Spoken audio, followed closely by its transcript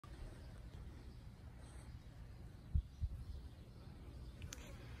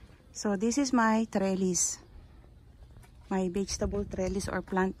So this is my trellis, my vegetable trellis or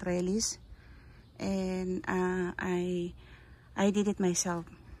plant trellis, and I did it myself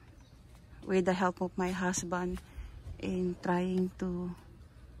with the help of my husband in trying to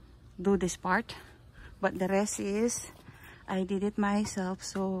do this part, but the rest is I did it myself.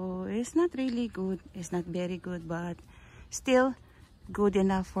 So it's not really good, it's not very good, but still good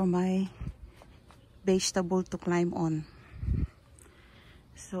enough for my vegetable to climb on.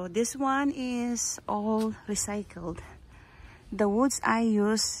 So this one is all recycled. The woods I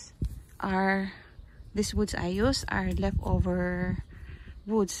use are leftover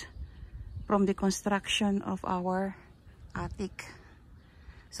woods from the construction of our attic.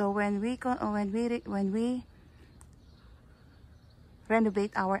 So when we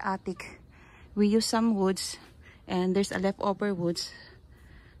renovate our attic, we use some woods, and there's a leftover woods.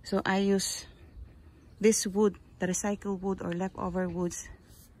 So I use this wood, the recycled wood or leftover woods,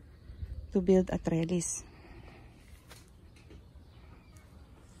 to build a trellis.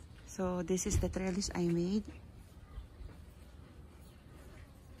 So this is the trellis I made.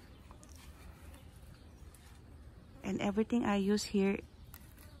 And everything I use here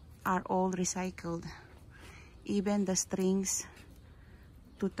are all recycled. Even the strings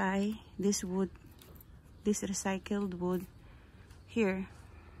to tie this wood, this recycled wood here,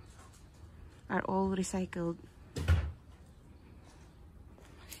 are all recycled.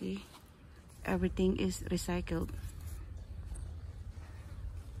 See, everything is recycled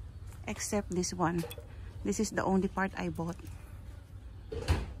except this one. This is the only part I bought.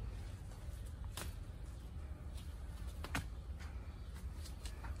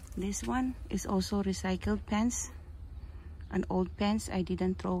 This one is also recycled pens, an old pens. I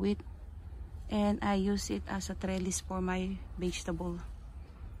didn't throw it, and I use it as a trellis for my vegetable.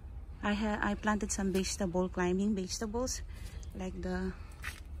 I planted some climbing vegetables, like the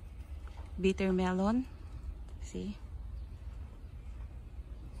bitter melon. See,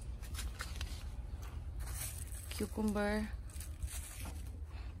 cucumber,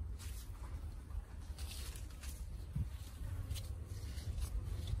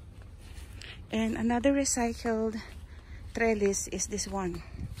 and another recycled trellis is this one.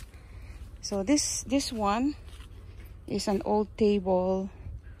 So this one is an old table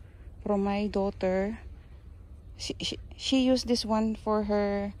from my daughter. She used this one for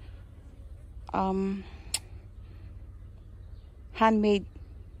her handmade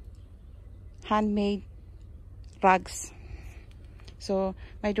rugs. So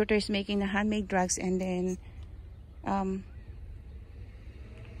my daughter is making the handmade rugs, and then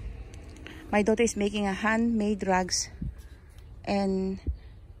my daughter is making a handmade rugs, and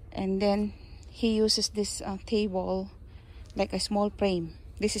then he uses this table, like a small frame.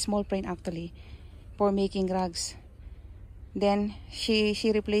 This is small frame actually, for making rugs. Then she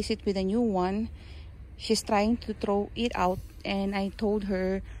replaced it with a new one. She's trying to throw it out, and I told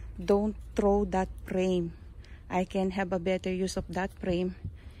her, don't throw that frame. I can have a better use of that frame.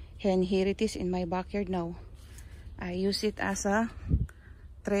 And here it is in my backyard now. I use it as a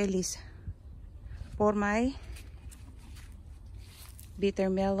trellis for my bitter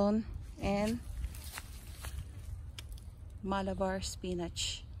melon and Malabar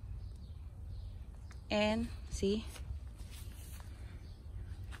spinach. And see,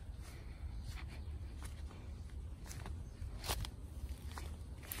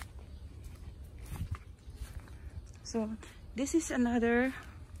 so this is another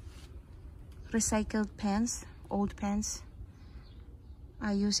recycled pens, old pens.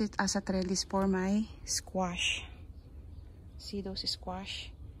 I use it as a trellis for my squash. See those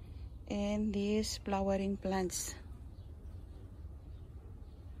squash and these flowering plants.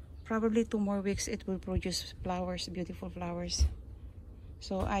 Probably 2 more weeks it will produce flowers, beautiful flowers.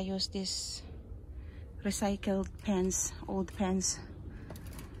 So I use this recycled pens, old pens,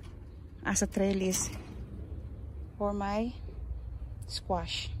 as a trellis for my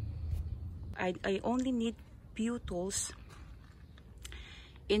squash. I only need few tools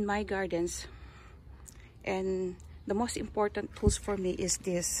in my gardens, and the most important tools for me is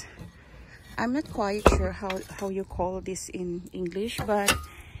this. I'm not quite sure how you call this in English, but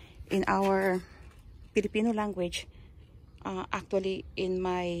in our Filipino language, actually in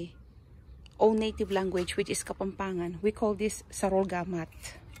my own native language, which is Kapampangan, we call this sarol gamat.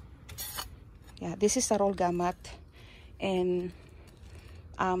 Yeah, this is sarol gamat, and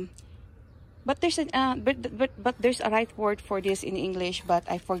but there's a right word for this in English, but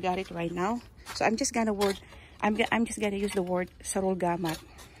I forgot it right now. So I'm just gonna use the word sarol gamat.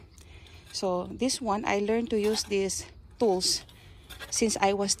 So this one, I learned to use these tools since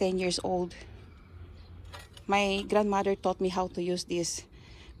I was 10 years old. My grandmother taught me how to use this.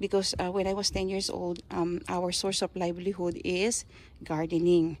 because when I was 10 years old, our source of livelihood is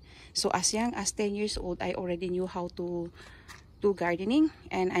gardening. So as young as 10 years old, I already knew how to do gardening,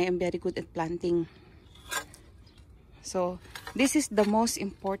 and I am very good at planting. So this is the most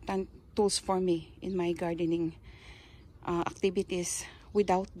important tools for me in my gardening activities.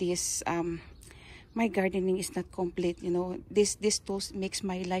 Without this, my gardening is not complete. You know, this tools makes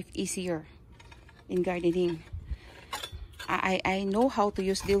my life easier in gardening. I know how to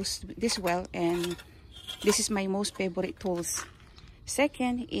use this well, and this is my most favorite tools.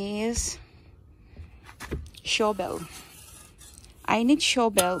 Second is shovel. I need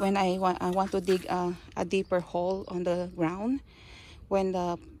shovel when I want to dig a deeper hole on the ground. When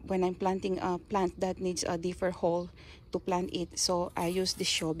I'm planting a plant that needs a deeper hole to plant it, so I use the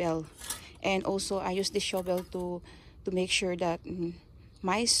shovel. And also I use the shovel to make sure that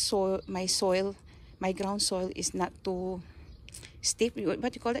my ground soil is not too steep.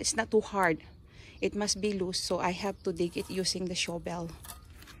 What you call it? It's not too hard. It must be loose, so I have to dig it using the shovel.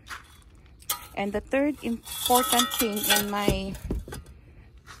 And the third important thing in my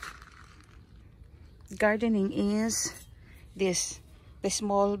gardening is this, the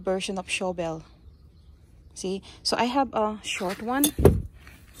small version of shovel. See, so I have a short one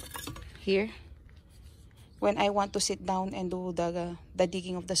here when I want to sit down and do the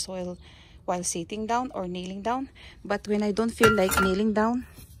digging of the soil while sitting down or kneeling down. But when I don't feel like kneeling down,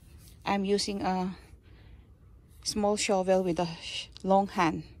 I'm using a small shovel with a long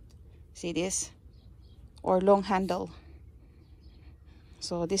hand. See this? Or long handle.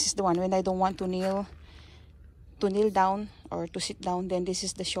 So this is the one when I don't want to kneel down or to sit down, then this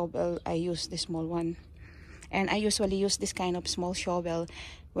is the shovel I use, the small one. And I usually use this kind of small shovel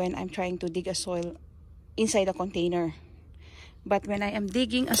when I'm trying to dig a soil inside a container. But when I am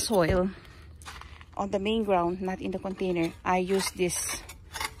digging a soil on the main ground, not in the container, I use this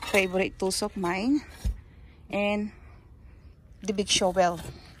favorite tools of mine and the big shovel.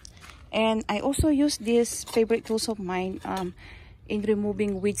 And I also use this favorite tools of mine in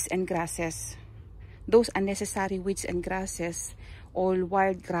removing weeds and grasses. Those unnecessary weeds and grasses, or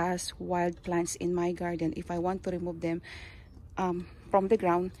wild grass, wild plants in my garden, if I want to remove them from the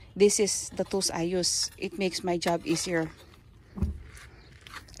ground, this is the tools I use. It makes my job easier.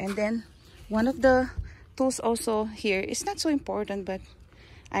 And then one of the tools also here is not so important, but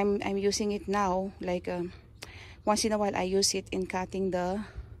I'm using it now. Like once in a while I use it in cutting the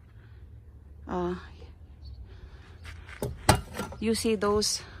you see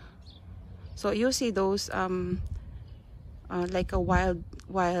those, so you see those like a wild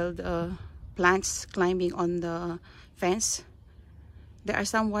plants climbing on the fence. There are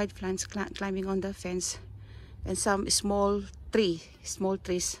some wild plants climbing on the fence, and some small trees.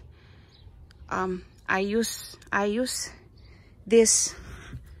 I use this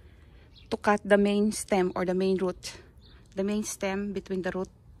to cut the main stem or the main root, the main stem. Between the root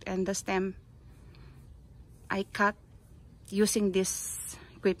and the stem, I cut using this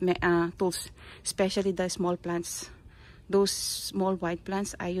equipment tools, especially the small plants. Those small white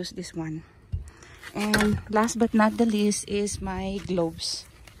plants, I use this one. And last but not the least is my gloves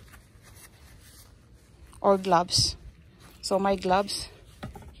or gloves. So my gloves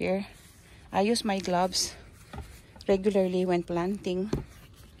here, I use my gloves regularly when planting,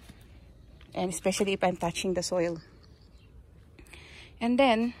 and especially if I'm touching the soil. And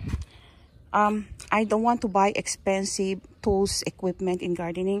then I don't want to buy expensive tools, equipment in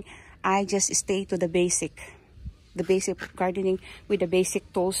gardening. I just stay to the basic gardening with the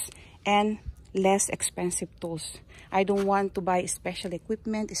basic tools and less expensive tools. I don't want to buy special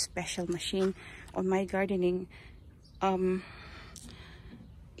equipment, special machine on my gardening.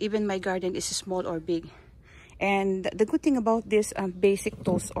 Even my garden is small or big. And the good thing about this basic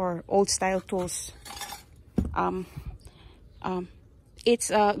tools or old style tools,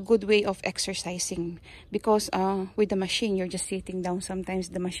 it's a good way of exercising, because with the machine you're just sitting down. Sometimes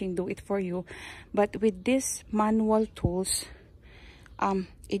the machine do it for you, but with this manual tools,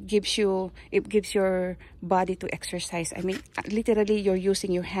 it gives your body to exercise. I mean, literally you're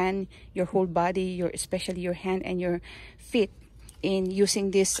using your hand, your whole body, especially your hand and your feet in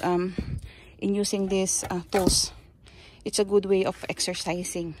using this tools. It's a good way of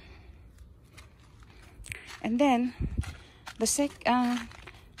exercising. And then the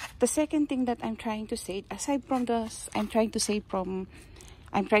second thing that I'm trying to say, aside from this, I'm trying to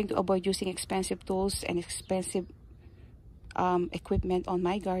avoid using expensive tools and expensive equipment on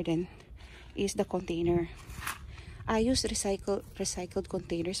my garden, is the container. I use recycled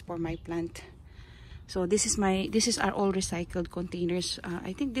containers for my plant. So these are all recycled containers.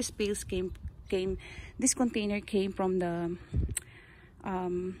 I think this container came from the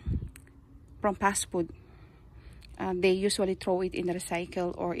from fast food. They usually throw it in a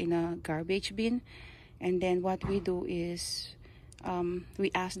recycle or in a garbage bin, and then what we do is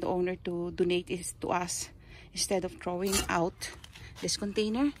we ask the owner to donate it to us instead of throwing out this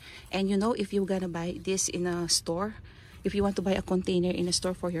container. And you know, if you're gonna buy this in a store, if you want to buy a container in a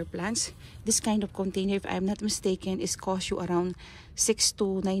store for your plants, this kind of container, if I'm not mistaken, is cost you around $6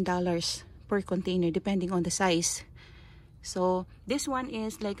 to $9 per container depending on the size. So this one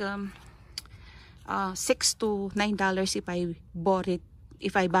is like $6 to $9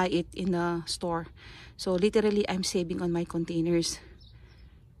 if I buy it in a store. So literally I'm saving on my containers.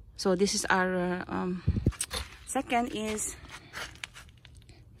 So this is our second is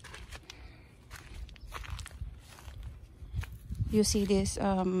you see this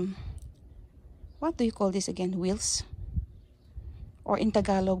what do you call this again, wheels, or in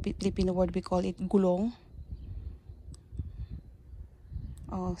Tagalog, Filipino word, we call it gulong.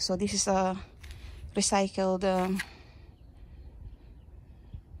 Oh, so this is a recycled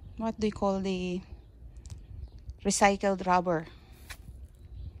what do you call the recycled rubber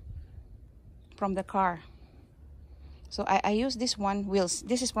from the car. So I use this one wheels.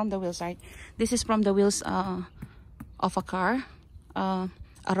 This is from the wheels, right? This is from the wheels of a car, a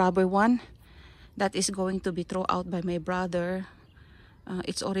rubber one that is going to be thrown out by my brother.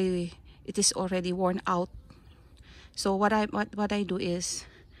 It is already worn out. So what I do is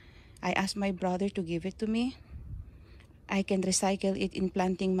I ask my brother to give it to me. I can recycle it in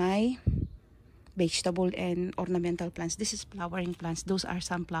planting my vegetable and ornamental plants. This is flowering plants. Those are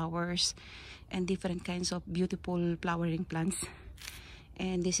sunflowers and different kinds of beautiful flowering plants.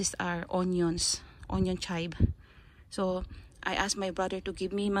 And this is our onions, onion chive. So I asked my brother to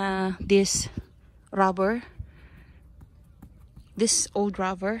give me this rubber, this old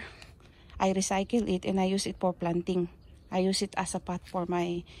rubber. I recycle it and I use it for planting. I use it as a pot for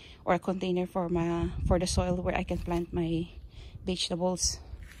my, or a container for the soil where I can plant my vegetables.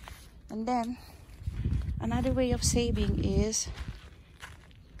 And then another way of saving is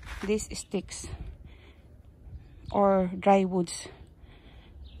these sticks or dry woods.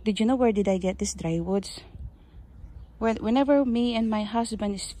 Did you know where did I get these dry woods? Whenever me and my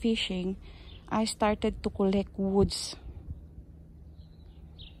husband is fishing, I started to collect woods.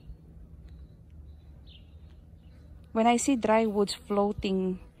 When I see dry woods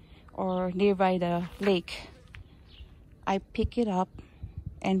floating or nearby the lake, I pick it up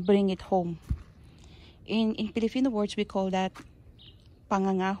and bring it home. In Filipino words, we call that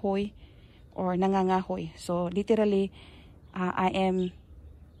pangangahoy or nangangahoy. So literally, I am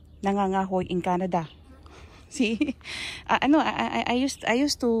nangangahoy in Canada. See, I used to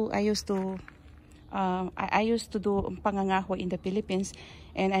do pangangahoy in the Philippines,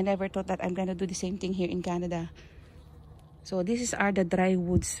 and I never thought that I'm gonna do the same thing here in Canada. So these are the dry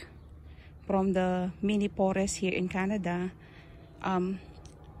woods from the mini forest here in Canada.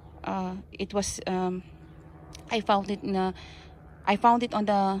 It was I found it on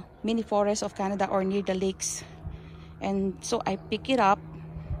the mini forest of Canada or near the lakes, and so I pick it up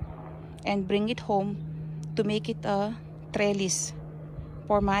and bring it home to make it a trellis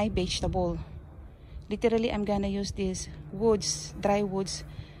for my vegetable. Literally, I'm gonna use these woods, dry woods,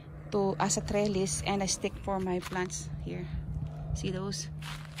 as a trellis and a stick for my plants here. See those?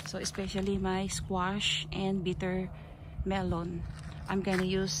 So especially my squash and bitter melon, I'm gonna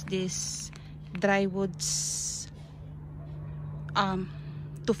use this dry woods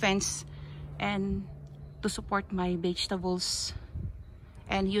to fence and to support my vegetables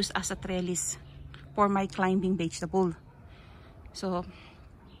and use as a trellis for my climbing vegetable. So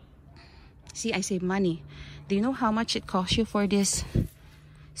see, I save money. Do you know how much it costs you for this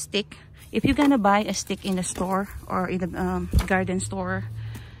stick? If you're gonna buy a stick in the store or in the garden store,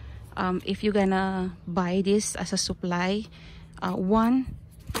 if you're gonna buy this as a supply, one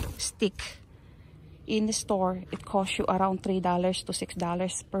stick in the store, it costs you around $3 to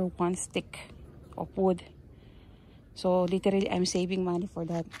 $6 per one stick of wood. So literally, I'm saving money for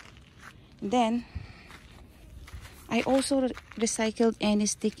that. And then I also recycled any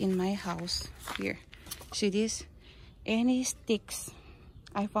stick in my house. Here, see this? Any sticks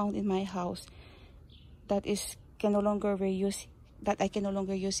I found in my house that I can no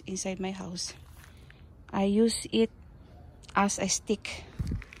longer use inside my house, I use it as a stick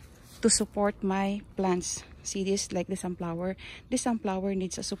to support my plants. See this, like the sunflower. This sunflower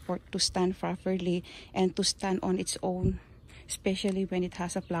needs a support to stand properly and to stand on its own, especially when it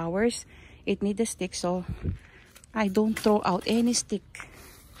has flowers. It needs a stick, so I don't throw out any stick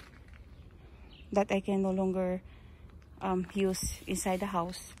that I can no longer use inside the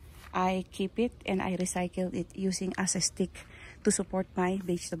house. I keep it and I recycle it using as a stick to support my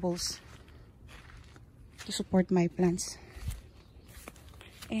vegetables, to support my plants.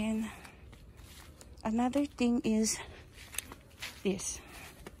 And another thing is this.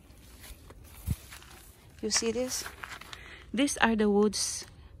 You see this? These are the woods.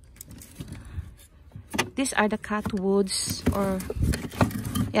 These are the cut woods, or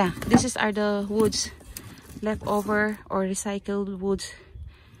yeah, are the woods, leftover or recycled woods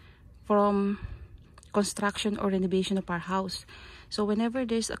from construction or renovation of our house. So whenever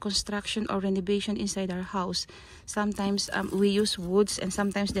there's a construction or renovation inside our house, sometimes we use woods, and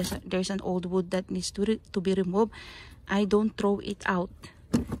sometimes there's an old wood that needs to be removed. I don't throw it out.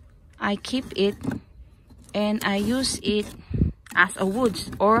 I keep it and I use it as a wood,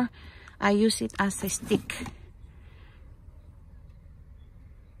 or I use it as a stick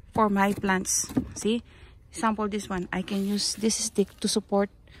for my plants. See, sample this one. I can use this stick to support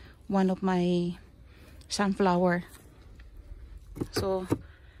one of my sunflower. So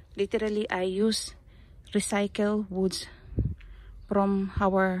literally I use recycled woods from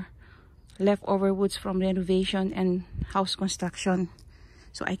our leftover woods from renovation and house construction.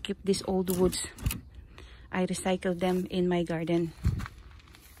 So I keep these old woods. I recycle them in my garden.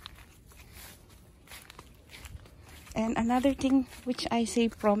 And another thing which I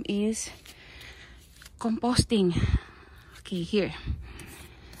save from is composting. Okay, here.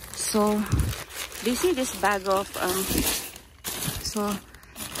 So do you see this bag of so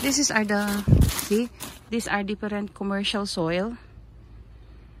these are the, see, these are different commercial soil.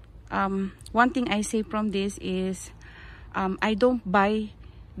 One thing I save from this is I don't buy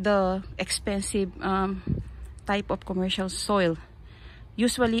the expensive type of commercial soil.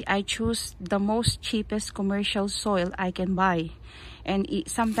 Usually I choose the most cheapest commercial soil I can buy, and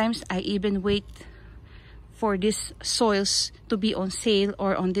sometimes I even wait for these soils to be on sale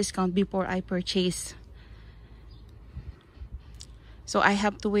or on discount before I purchase. So I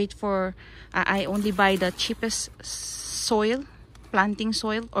have to wait for, I only buy the cheapest soil, planting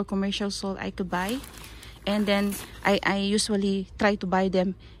soil or commercial soil I could buy. And then I usually try to buy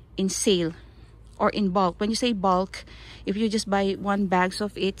them in sale or in bulk. When you say bulk, if you just buy 1 bag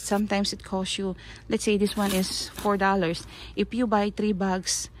of it, sometimes it costs you, let's say this one is $4. If you buy 3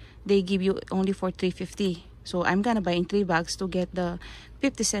 bags, they give you only for $3.50. So I'm gonna buy in 3 bags to get the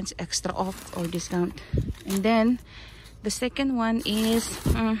 50 cents extra off or discount. And then the second one is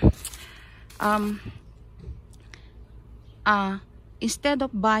instead of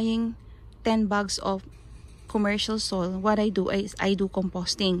buying 10 bags of commercial soil, what I do is I do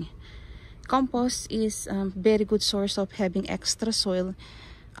composting. Compost is a very good source of having extra soil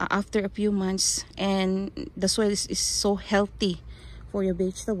after a few months, and the soil is so healthy for your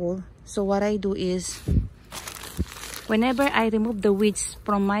vegetable. So what I do is, whenever I remove the weeds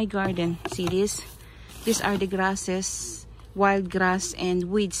from my garden, see this? These are the grasses, wild grass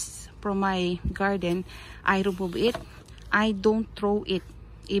and weeds from my garden. I remove it. I don't throw it.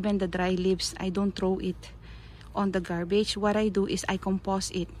 Even the dry leaves, I don't throw it on the garbage. What I do is I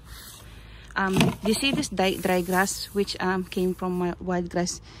compost it. You see this dry grass which came from my wild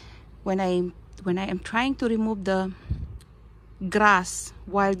grass. When I am trying to remove the grass,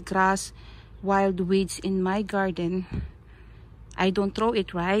 wild weeds in my garden, I don't throw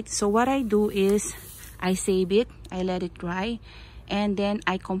it, right? So what I do is I save it, I let it dry, and then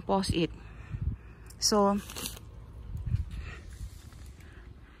I compost it. So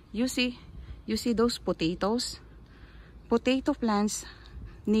you see those potatoes? Potato plants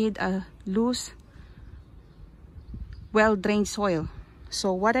need a loose, well-drained soil.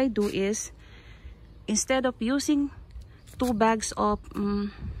 So what I do is, instead of using 2 bags of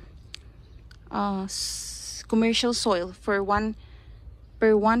commercial soil per one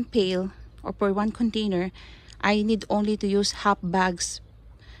pail or per 1 container, I need only to use half bags.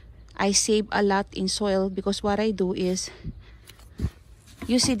 I save a lot in soil, because what I do is,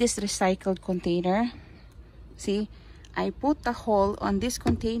 you see this recycled container? See, I put a hole on this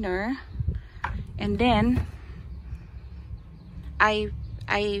container, and then I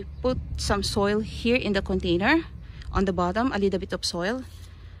put some soil here in the container on the bottom, a little bit of soil,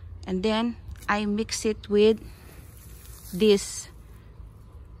 and then I mix it with this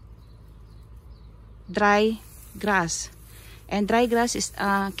dry grass. And dry grass is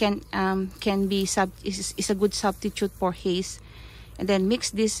can be is a good substitute for hay. And then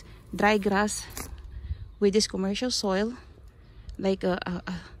mix this dry grass with this commercial soil, like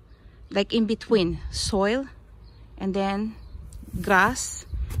in between soil and then grass.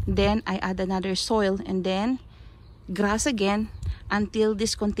 Then I add another soil and then grass again until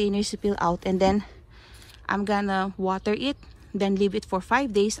this container is filled out. And then I'm gonna water it, then leave it for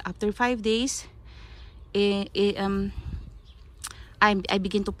 5 days. After 5 days, I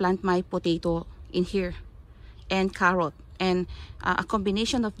begin to plant my potato in here and carrot, and a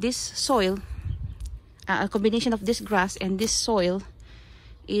combination of this soil, a combination of this grass and this soil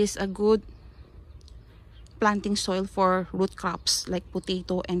is a good planting soil for root crops like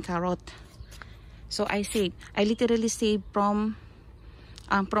potato and carrot. So I literally save from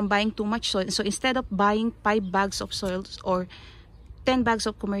buying too much soil. So instead of buying 5 bags of soil or 10 bags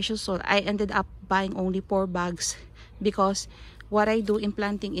of commercial soil, I ended up buying only 4 bags, because what I do in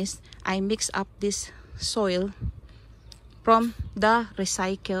planting is I mix up this soil from the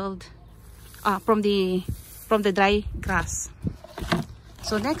recycled from the dry grass.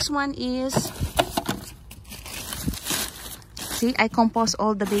 So next one is, see, I compost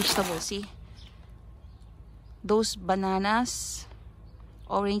all the vegetables. See, those bananas,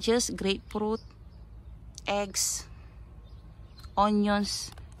 oranges, grapefruit, eggs,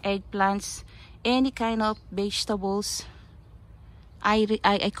 onions, eggplants, any kind of vegetables,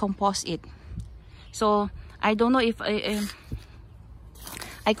 I compost it. So I don't know if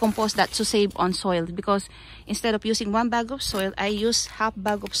I compost that to save on soil, because instead of using 1 bag of soil, I use half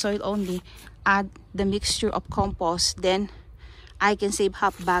bag of soil only, add the mixture of compost, then I can save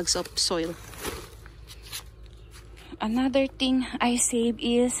half bags of soil. Another thing I save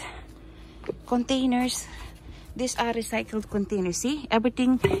is containers. These are recycled containers. See,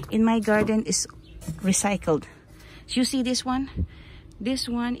 everything in my garden is recycled. You see this one? This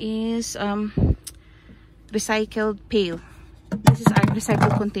one is recycled pail. This is a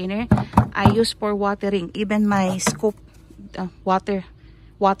recycled container I use for watering. Even my scoop water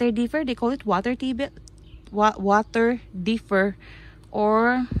differ, they call it water differ,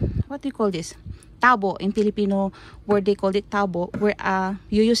 or what do you call this? Tabo in Filipino, where they call it tabo, where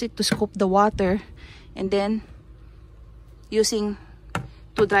you use it to scoop the water and then using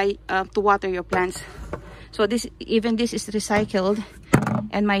to water your plants. So this is recycled,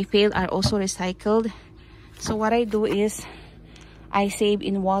 and my pail are also recycled. So what I do is I save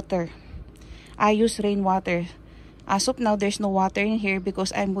in water. I use rainwater. As of now, there's no water in here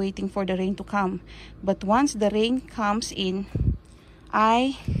because I'm waiting for the rain to come. But once the rain comes in,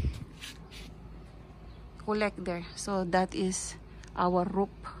 I collect there. So that is our roof.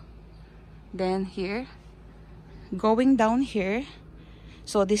 Then here, going down here,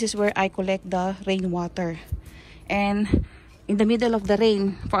 so this is where I collect the rainwater. And in the middle of the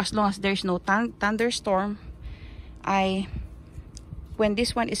rain, for as long as there's no thunderstorm, when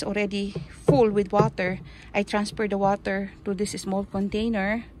this one is already full with water, I transfer the water to this small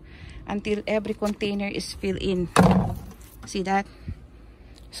container until every container is filled in. See that?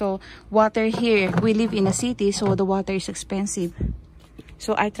 So water here, we live in a city, so the water is expensive.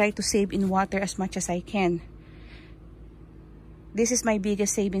 So I try to save in water as much as I can. This is my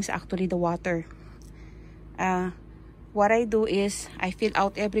biggest savings, actually, the water. What I do is I fill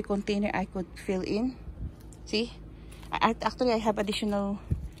out every container I could fill in. See? Actually, I have additional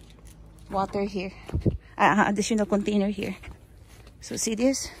water here. Additional container here. So see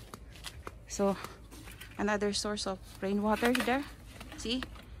this? So another source of rainwater there. See?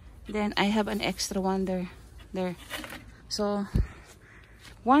 Then I have an extra one there. So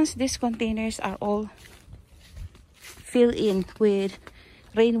once these containers are all filled in with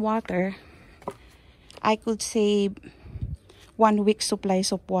rainwater, I could save 1 week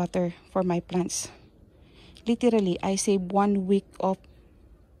supplies of water for my plants. Literally, I save 1 week of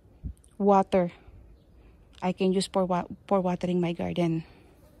water I can use for watering my garden.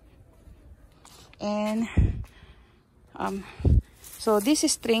 And so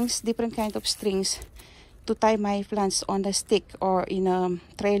these strings, different kind of strings to tie my plants on the stick or in a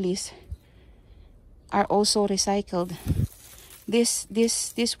trellis, are also recycled.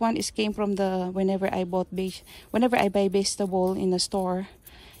 This one came from whenever I buy vegetable in a store,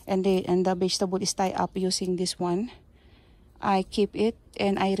 and the vegetable is tied up using this one, I keep it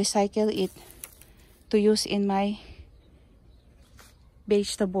and I recycle it to use in my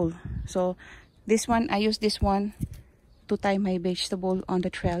vegetable. So this one, I use this one to tie my vegetable on the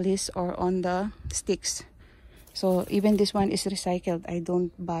trellis or on the sticks. So even this one is recycled. I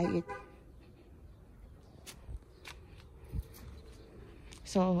don't buy it.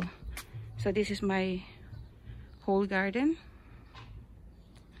 So this is my whole garden.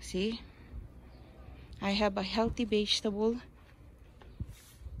 See, I have a healthy vegetable,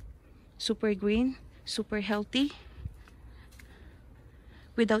 super green, super healthy,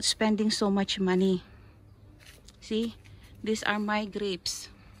 without spending so much money. See, these are my grapes.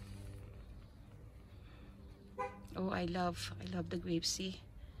 Oh, I love the grapes. See,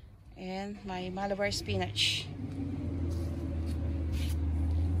 and my Malabar spinach.